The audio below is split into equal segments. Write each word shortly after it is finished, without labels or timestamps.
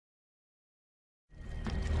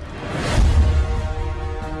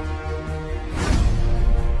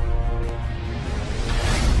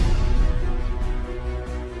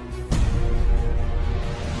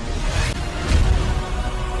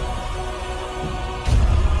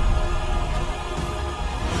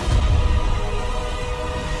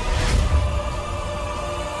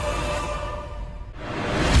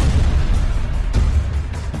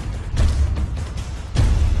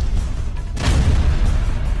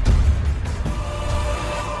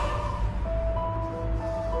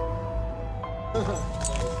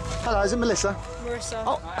is it Melissa? Marisa.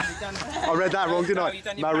 Oh, I read that wrong, didn't I?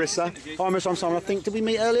 Marisa. Hi, Marisa, I'm Simon. I think, did we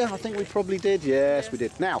meet earlier? I think we probably did. Yes, we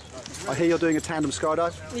did. Now, I hear you're doing a tandem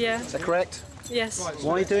skydive. Yeah. Is that correct? Yes.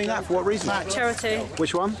 Why are you doing that? For what reason? Charity.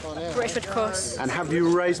 Which one? British Red Cross. And have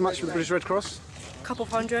you raised much for the British Red Cross? Couple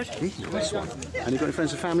of hundred. Nice one. And you got any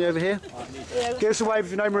friends and family over here? Yeah. Give us a wave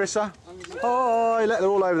if you know Marisa. Oh, you let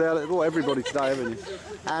them all over there. Let everybody today, haven't you?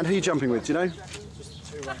 And who are you jumping with, do you know?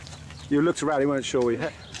 You looked around, you weren't sure.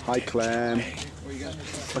 Hi, Clem.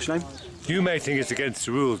 What's your name? You may think it's against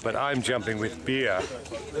the rules, but I'm jumping with beer.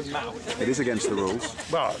 It is against the rules.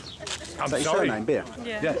 Well, I'm Is that your sorry. surname, Beer?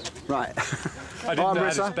 Yeah. Right. I didn't Hi, know how to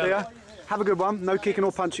Marisa. spell Beer. it. Have a good one. No kicking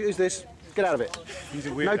or punching. Who's this? Get out of it. He's a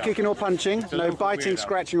weirdo. No kicking or punching. No local biting, weirdo.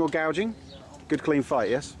 scratching or gouging. Good clean fight,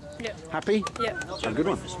 yes? Yep. Happy? Yep. Have a good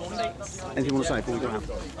one. Anything you want to say before we go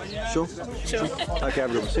out? Sure? Sure. Okay,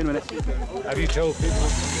 have a good one. See you in a minute. Have you told people?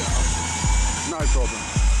 No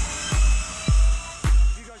problem.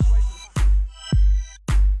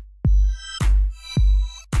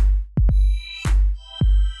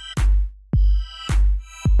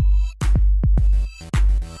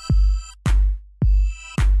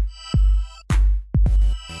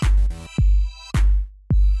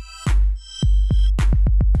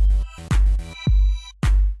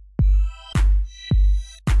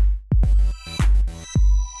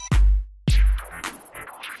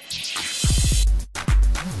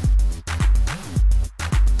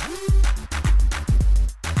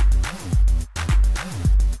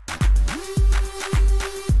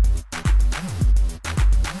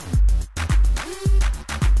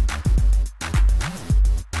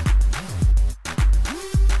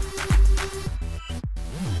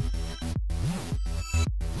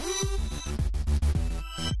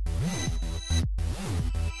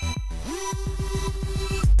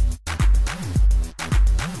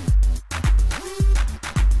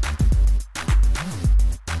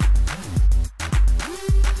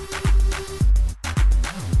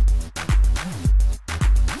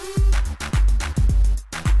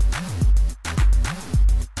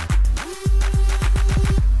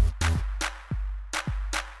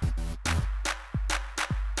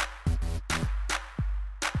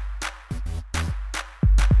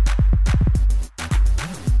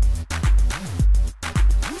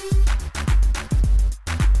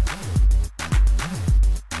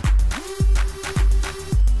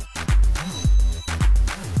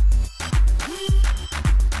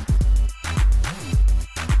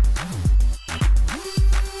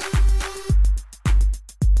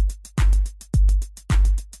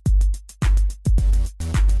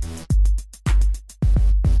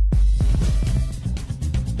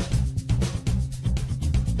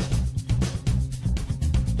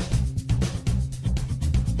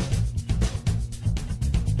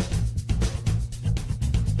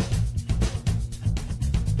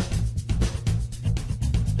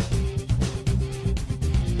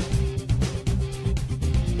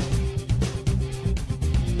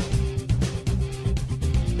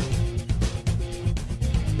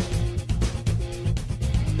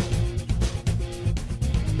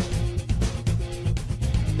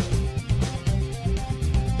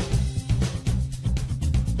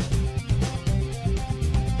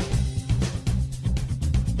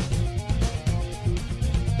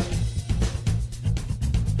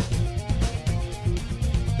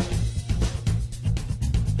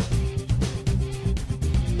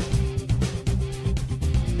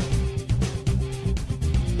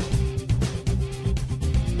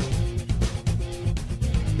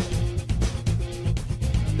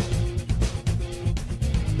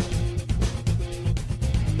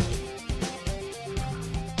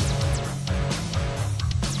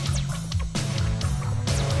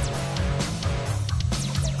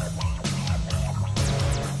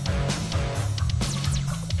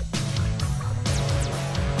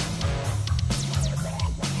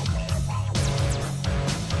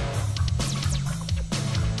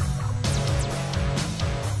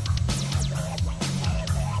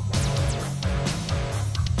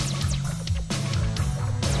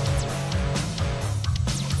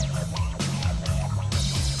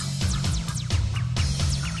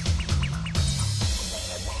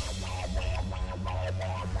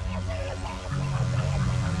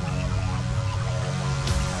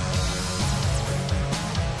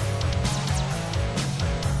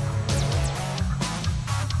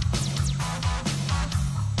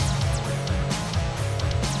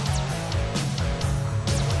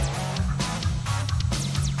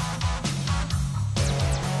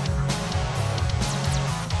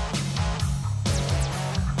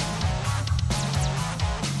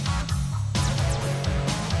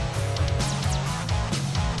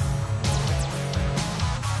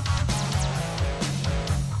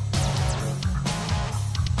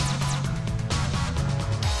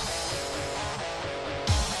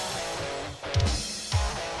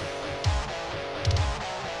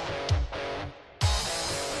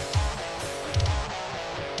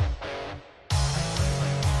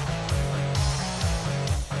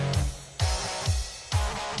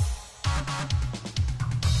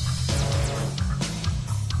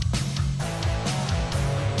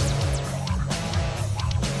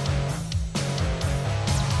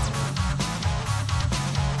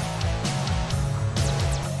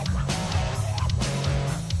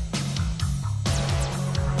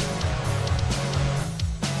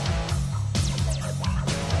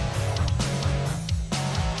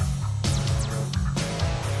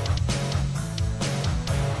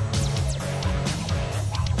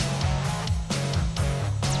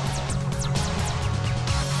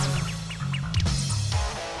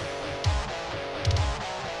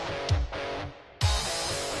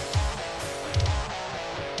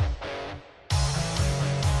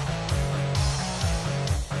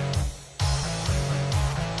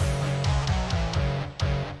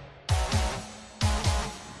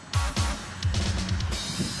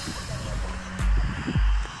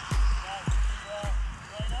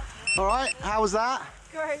 All right, how was that?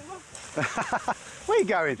 Great. Where are you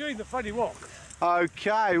going? Doing the funny walk.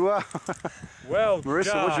 Okay, well, Well Marisa,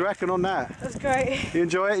 done. what do you reckon on that? That's great. You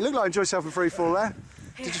enjoy it? You look like you enjoyed yourself in free fall there.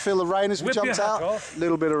 Did you feel the rain as we Whip your jumped hat out? off. A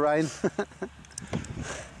little bit of rain.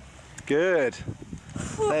 Good.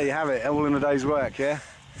 There you have it, all in a day's work, yeah?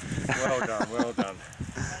 Well done, well done.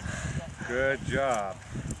 Good job.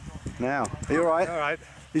 Now, are you all right? All right.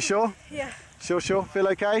 You sure? Yeah. Sure? Feel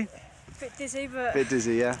okay? Bit dizzy, but Bit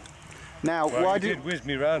dizzy, yeah. Now, Well, why you did did whiz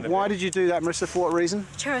me round a why bit. did you do that, Marisa? For what reason?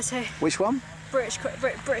 charity. Which one? British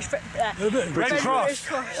Red Cross. British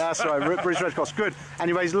Cross. That's right, British Red Cross. Good. And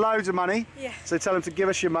you raised loads of money. Yeah. So tell them to give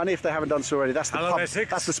us your money if they haven't done so already. That's the Hello,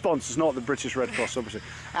 Essex. That's the sponsors, not the British Red Cross, obviously.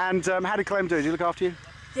 And how did Clem do? Did he look after you?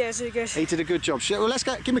 Yeah, it's really good. He did a good job. Well, let's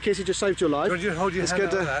go. Give him a kiss. He just saved your life. Don't you hold your Let's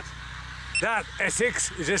hand go on to- that? That,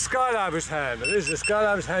 Essex, is a skydiver's hand. This is a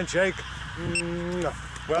skydiver's handshake.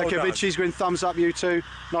 Well Okay, done. big cheese grin, thumbs up, you two.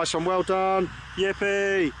 Nice one, well done.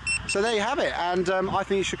 Yippee. So there you have it. And I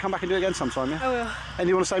think you should come back and do it again sometime, yeah? I will. Anything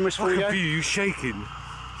you want to say, Marisa, before I we can go? feel you shaking.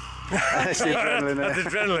 That's the adrenaline there. That's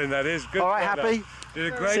adrenaline, that is. Good. All right, well happy? done.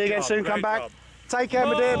 Did a great See you again job, soon. Come great back. job. Take care,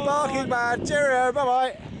 my dear. Barking man. Cheerio.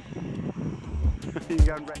 Bye-bye. You can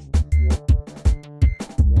go and rest.